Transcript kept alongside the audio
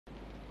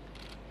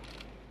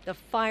The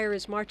fire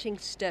is marching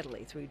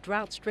steadily through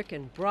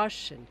drought-stricken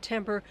brush and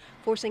timber,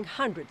 forcing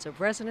hundreds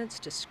of residents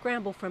to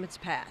scramble from its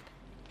path.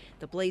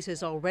 The blaze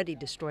has already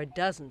destroyed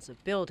dozens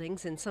of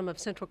buildings in some of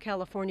Central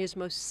California's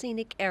most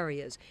scenic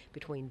areas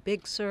between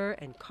Big Sur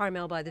and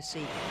Carmel by the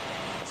Sea.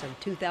 Some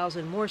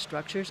 2,000 more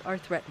structures are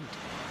threatened.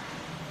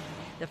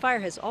 The fire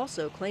has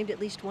also claimed at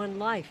least one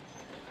life.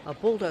 A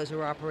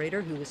bulldozer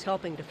operator who was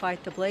helping to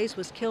fight the blaze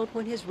was killed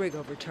when his rig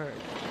overturned.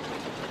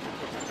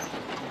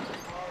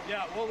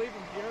 Yeah, we'll leave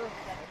them here.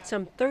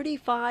 Some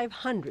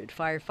 3,500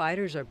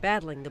 firefighters are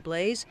battling the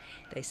blaze.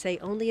 They say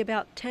only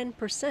about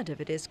 10%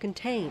 of it is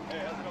contained. Hey,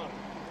 how's it going?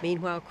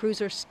 Meanwhile,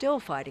 crews are still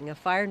fighting a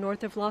fire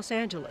north of Los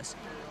Angeles.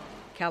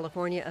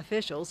 California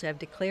officials have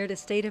declared a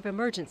state of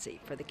emergency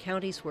for the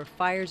counties where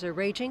fires are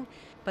raging,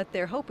 but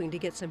they're hoping to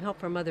get some help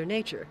from Mother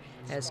Nature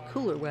as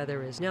cooler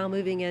weather is now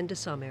moving into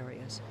some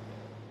areas.